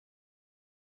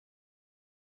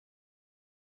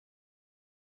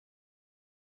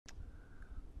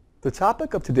The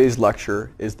topic of today's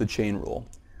lecture is the chain rule,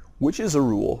 which is a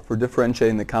rule for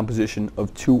differentiating the composition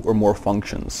of two or more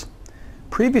functions.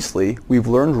 Previously, we've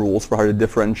learned rules for how to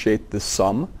differentiate the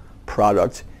sum,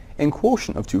 product, and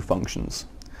quotient of two functions.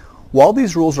 While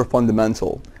these rules are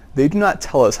fundamental, they do not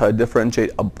tell us how to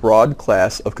differentiate a broad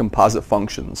class of composite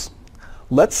functions.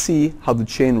 Let's see how the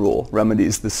chain rule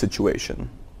remedies this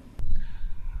situation.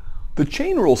 The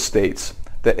chain rule states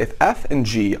that if f and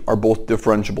g are both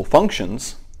differentiable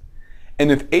functions,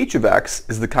 and if h of x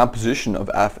is the composition of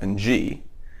f and g,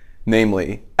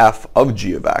 namely f of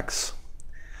g of x,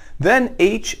 then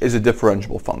h is a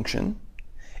differentiable function,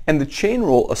 and the chain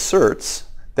rule asserts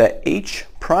that h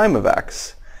prime of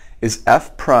x is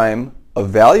f prime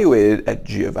evaluated at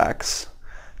g of x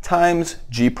times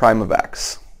g prime of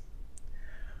x.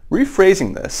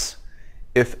 Rephrasing this,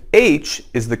 if h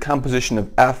is the composition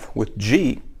of f with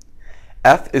g,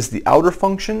 f is the outer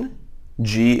function,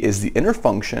 g is the inner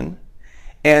function,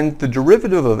 and the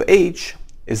derivative of h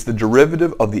is the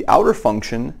derivative of the outer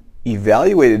function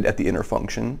evaluated at the inner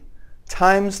function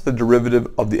times the derivative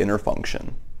of the inner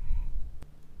function.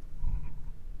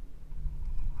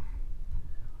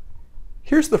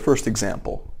 Here's the first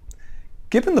example.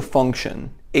 Given the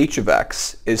function h of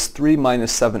x is 3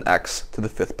 minus 7x to the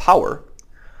fifth power,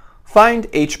 find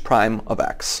h prime of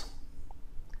x.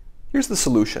 Here's the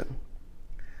solution.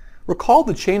 Recall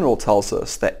the chain rule tells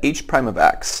us that h prime of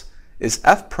x is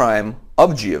f prime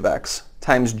of g of x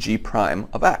times g prime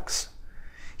of x.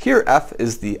 Here f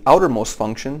is the outermost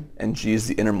function and g is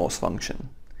the innermost function.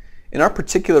 In our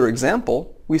particular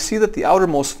example, we see that the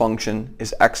outermost function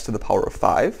is x to the power of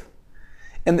 5,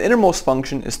 and the innermost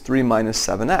function is 3 minus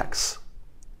 7x.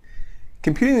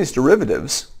 Computing these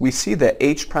derivatives, we see that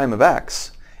h prime of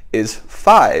x is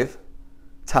 5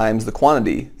 times the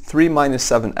quantity 3 minus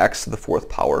 7x to the fourth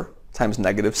power times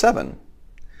negative 7.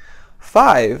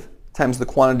 5 times the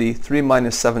quantity 3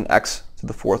 minus 7x to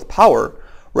the fourth power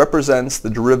represents the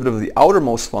derivative of the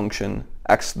outermost function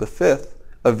x to the fifth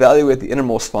evaluate the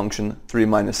innermost function 3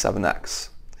 minus 7x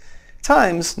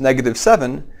times negative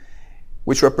 7,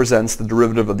 which represents the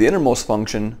derivative of the innermost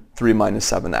function 3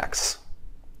 minus 7x.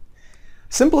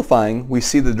 Simplifying, we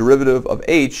see the derivative of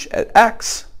h at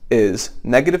x is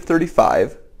negative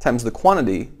 35 times the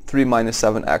quantity 3 minus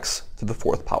 7x to the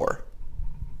fourth power.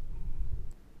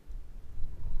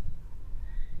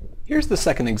 Here's the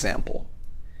second example.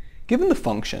 Given the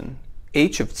function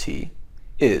h of t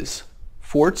is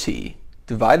 4t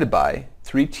divided by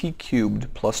 3t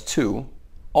cubed plus 2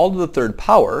 all to the third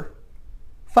power,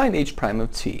 find h prime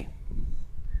of t.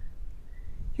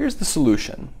 Here's the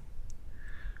solution.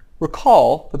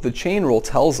 Recall that the chain rule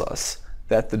tells us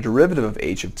that the derivative of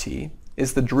h of t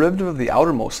is the derivative of the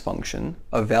outermost function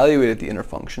evaluated at the inner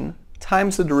function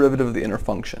times the derivative of the inner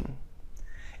function.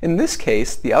 In this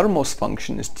case, the outermost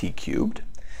function is t cubed,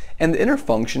 and the inner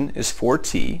function is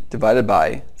 4t divided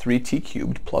by 3t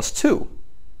cubed plus 2.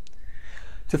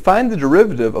 To find the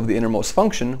derivative of the innermost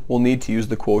function, we'll need to use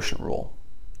the quotient rule.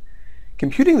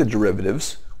 Computing the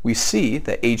derivatives, we see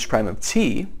that h prime of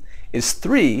t is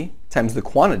 3 times the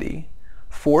quantity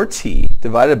 4t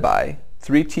divided by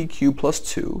 3t cubed plus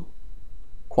 2,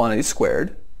 quantity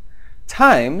squared,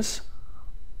 times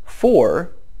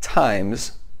 4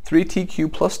 times 3t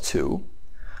cubed plus 2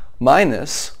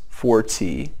 minus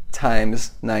 4t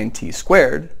times 9t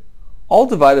squared, all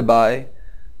divided by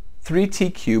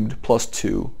 3t cubed plus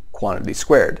 2 quantity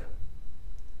squared.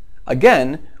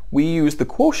 Again, we use the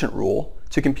quotient rule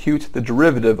to compute the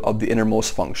derivative of the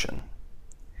innermost function.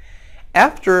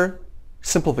 After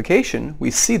simplification,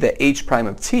 we see that h prime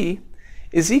of t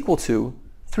is equal to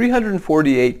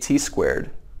 348t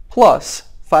squared plus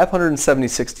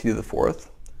 576t to the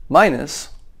fourth minus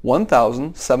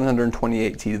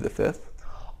 1728t to the fifth,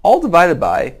 all divided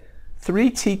by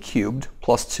 3t cubed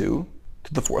plus 2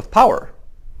 to the fourth power.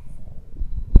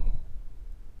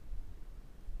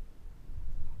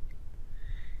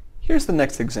 Here's the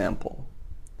next example.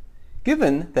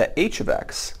 Given that h of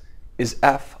x is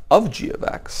f of g of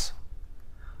x,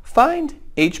 find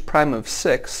h prime of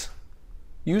 6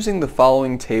 using the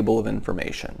following table of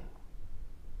information.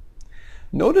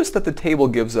 Notice that the table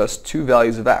gives us two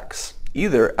values of x.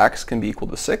 Either x can be equal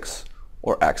to 6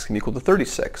 or x can be equal to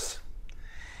 36.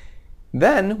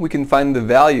 Then we can find the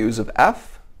values of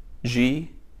f,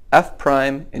 g, f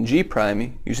prime, and g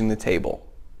prime using the table.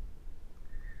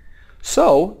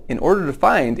 So, in order to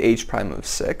find h prime of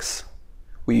 6,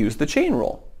 we use the chain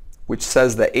rule, which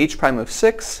says that h prime of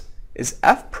 6 is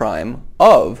f prime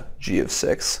of g of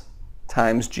 6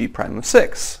 times g prime of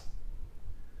 6.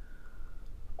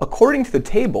 According to the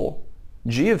table,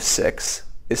 g of 6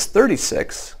 is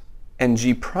 36 and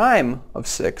g prime of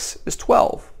 6 is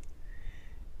 12.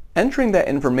 Entering that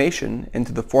information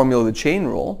into the formula of the chain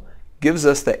rule gives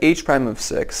us that h prime of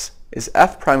 6 is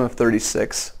f prime of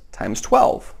 36 times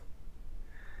 12.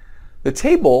 The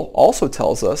table also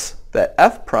tells us that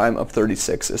f prime of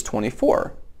 36 is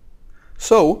 24.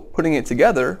 So, putting it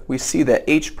together, we see that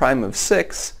h prime of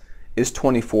 6 is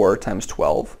 24 times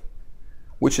 12,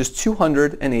 which is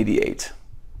 288.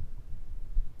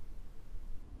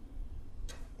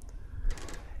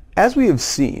 As we have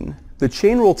seen, the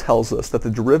chain rule tells us that the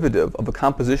derivative of a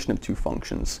composition of two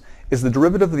functions is the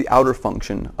derivative of the outer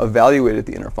function evaluated at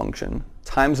the inner function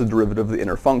times the derivative of the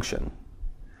inner function.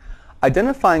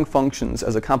 Identifying functions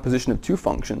as a composition of two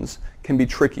functions can be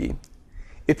tricky.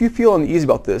 If you feel uneasy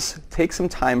about this, take some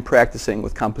time practicing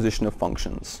with composition of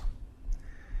functions.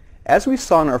 As we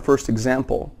saw in our first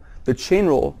example, the chain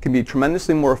rule can be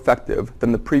tremendously more effective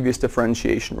than the previous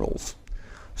differentiation rules.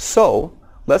 So,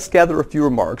 let's gather a few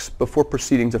remarks before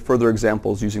proceeding to further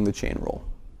examples using the chain rule.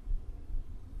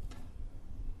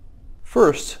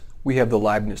 First, we have the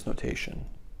Leibniz notation.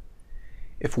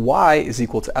 If y is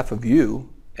equal to f of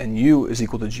u and u is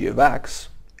equal to g of x,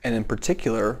 and in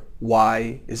particular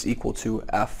y is equal to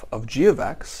f of g of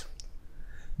x,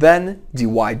 then dy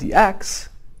dx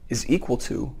is equal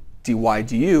to dy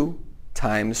du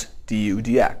times du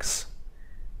dx.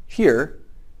 Here,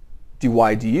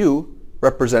 dy du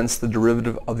represents the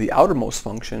derivative of the outermost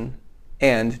function,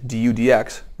 and du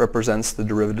dx represents the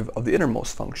derivative of the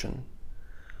innermost function.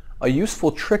 A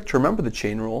useful trick to remember the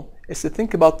chain rule is to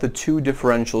think about the two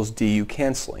differentials du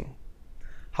canceling.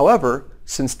 However,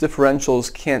 since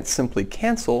differentials can't simply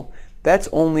cancel, that's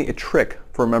only a trick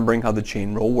for remembering how the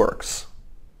chain rule works.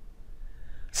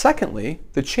 Secondly,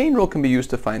 the chain rule can be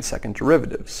used to find second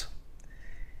derivatives.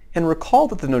 And recall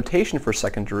that the notation for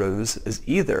second derivatives is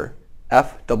either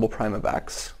f double prime of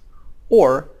x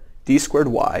or d squared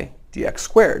y dx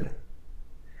squared.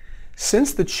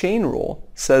 Since the chain rule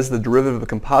says the derivative of a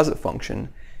composite function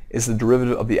is the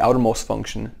derivative of the outermost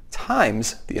function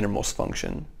times the innermost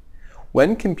function,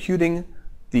 when computing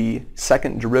the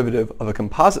second derivative of a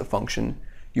composite function,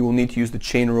 you will need to use the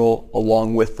chain rule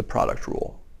along with the product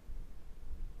rule.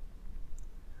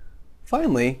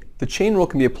 Finally, the chain rule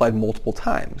can be applied multiple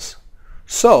times.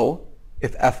 So,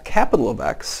 if f capital of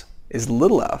x is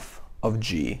little f of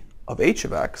g of h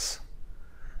of x,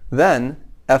 then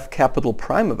f capital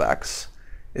prime of x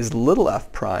is little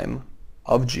f prime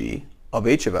of g of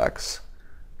h of x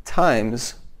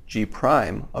times g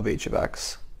prime of h of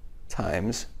x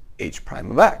times h prime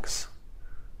of x.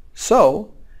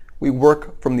 So, we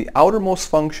work from the outermost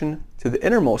function to the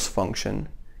innermost function,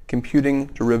 computing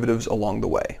derivatives along the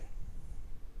way.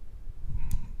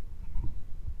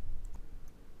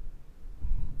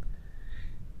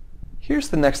 Here's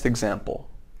the next example.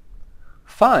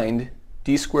 Find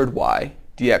d squared y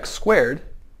dx squared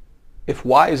if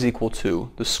y is equal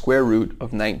to the square root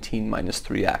of 19 minus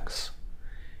 3x.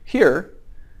 Here,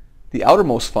 the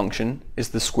outermost function is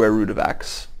the square root of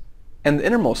x, and the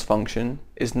innermost function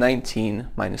is 19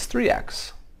 minus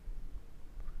 3x.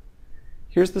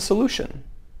 Here's the solution.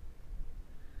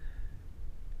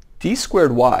 D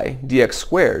squared y dx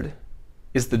squared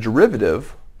is the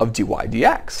derivative of dy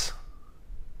dx.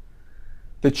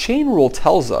 The chain rule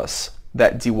tells us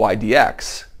that dy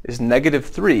dx is negative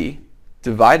 3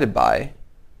 divided by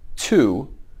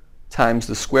 2 times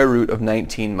the square root of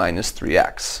 19 minus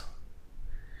 3x.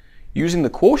 Using the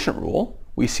quotient rule,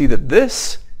 we see that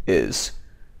this is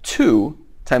 2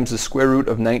 times the square root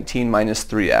of 19 minus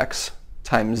 3x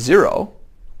times 0,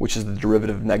 which is the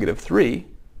derivative of negative 3,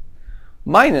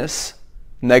 minus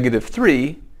negative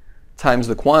 3 times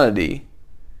the quantity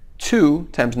 2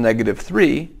 times negative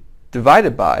 3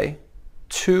 divided by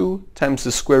 2 times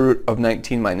the square root of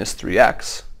 19 minus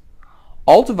 3x,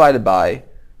 all divided by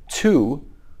 2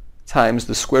 times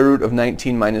the square root of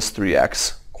 19 minus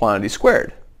 3x quantity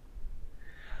squared.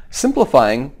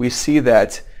 Simplifying, we see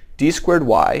that d squared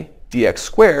y dx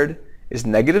squared is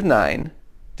negative 9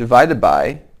 divided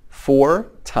by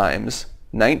 4 times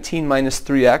 19 minus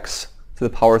 3x to the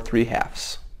power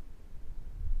 3/2.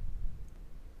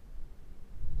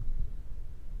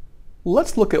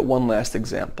 Let's look at one last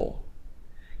example.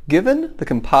 Given the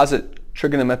composite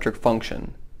trigonometric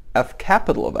function f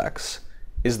capital of x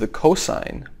is the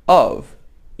cosine of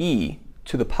e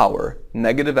to the power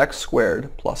negative x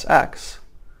squared plus x,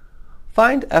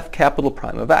 find f capital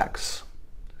prime of x.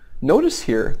 Notice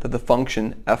here that the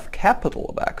function f capital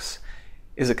of x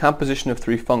is a composition of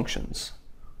three functions: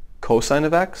 cosine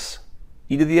of x,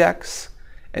 e to the x,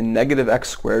 and negative x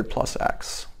squared plus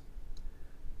x.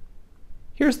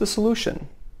 Here's the solution.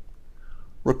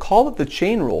 Recall that the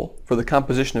chain rule for the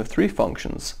composition of three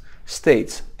functions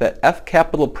states that f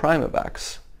capital prime of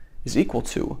x is equal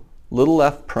to little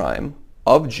f prime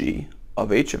of g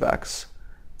of h of x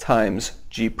times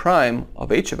g prime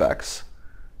of h of x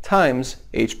times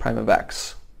h prime of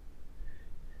x.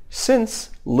 Since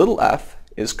little f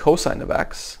is cosine of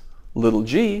x, little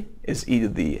g is e to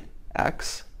the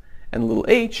x, and little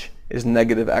h is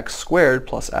negative x squared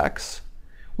plus x,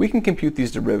 we can compute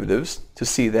these derivatives to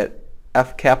see that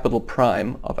f capital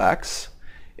prime of x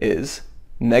is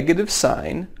negative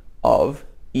sine of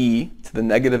e to the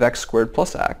negative x squared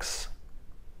plus x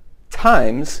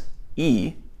times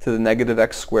e to the negative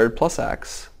x squared plus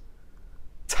x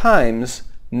times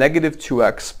negative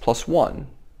 2x plus 1.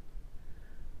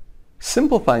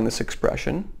 Simplifying this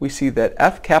expression, we see that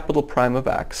f capital prime of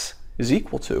x is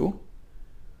equal to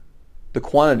the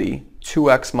quantity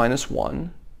 2x minus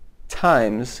 1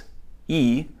 times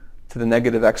e to the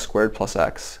negative x squared plus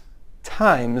x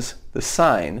times the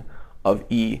sine of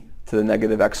e to the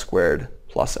negative x squared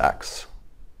plus x.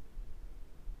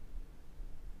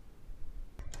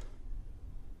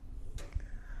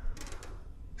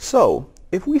 So,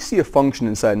 if we see a function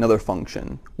inside another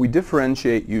function, we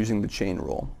differentiate using the chain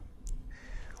rule.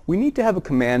 We need to have a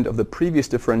command of the previous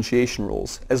differentiation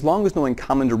rules as long as knowing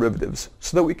common derivatives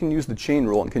so that we can use the chain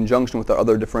rule in conjunction with our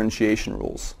other differentiation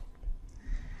rules.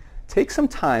 Take some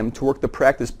time to work the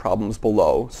practice problems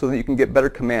below so that you can get better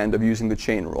command of using the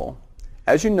chain rule.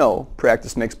 As you know,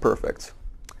 practice makes perfect.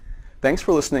 Thanks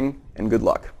for listening and good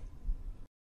luck.